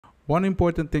One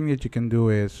important thing that you can do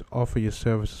is offer your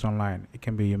services online. It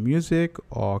can be your music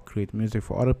or create music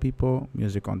for other people,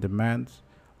 music on demand,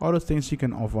 all those things you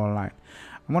can offer online.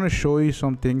 I want to show you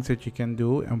some things that you can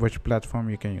do and which platform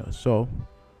you can use. So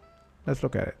let's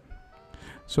look at it.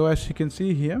 So as you can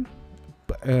see here,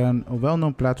 a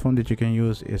well-known platform that you can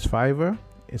use is Fiverr.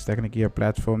 It's technically a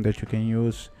platform that you can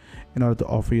use in order to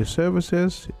offer your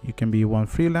services. You can be one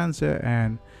freelancer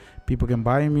and people can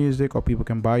buy your music or people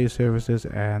can buy your services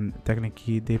and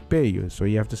technically they pay you. So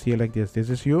you have to see it like this. This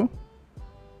is you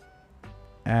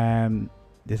and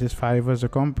this is Fiverr as a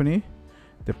company.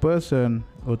 The person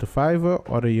go to Fiverr,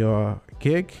 order your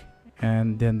gig,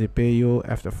 and then they pay you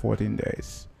after 14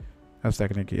 days. That's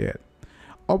technically it.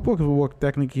 Upwork will work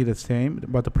technically the same,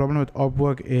 but the problem with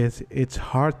Upwork is it's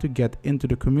hard to get into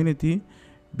the community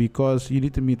because you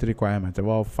need to meet the requirements.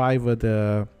 While Fiverr,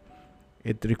 the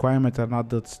requirements are not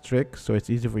that strict, so it's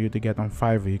easy for you to get on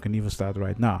Fiverr. You can even start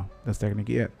right now. That's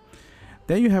technically it.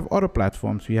 Then you have other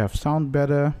platforms. You have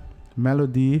SoundBetter,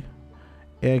 Melody,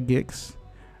 Air Gigs.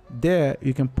 There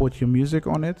you can put your music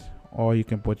on it or you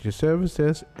can put your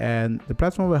services and the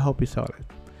platform will help you sell it.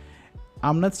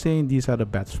 I'm not saying these are the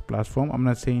best platform. I'm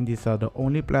not saying these are the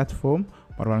only platform,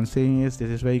 but what I'm saying is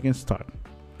this is where you can start.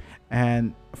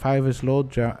 And Fiverr is low,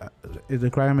 the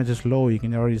requirement is low. You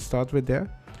can already start with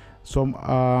there. Some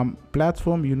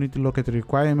platform, you need to look at the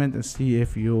requirement and see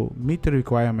if you meet the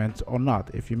requirements or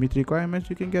not. If you meet the requirements,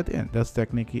 you can get in. That's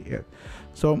technically it.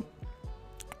 So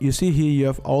you see here, you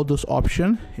have all those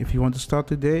options. If you want to start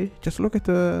today, just look at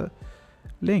the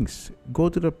links. Go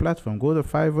to the platform, go to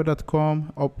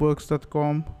fiverr.com,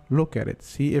 upworks.com, look at it,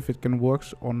 see if it can work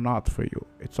or not for you.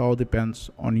 It all depends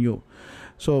on you.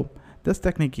 So that's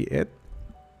technically it.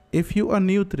 If you are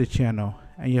new to the channel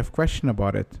and you have question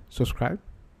about it, subscribe,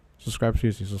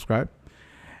 seriously subscribe.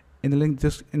 In the link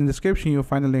in the description, you'll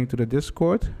find a link to the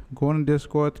Discord. Go on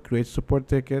Discord, create a support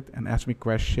ticket and ask me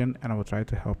question and I will try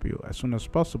to help you as soon as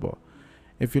possible.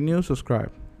 If you're new,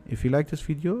 subscribe. If you like this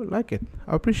video, like it.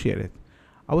 I appreciate it.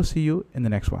 I will see you in the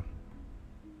next one.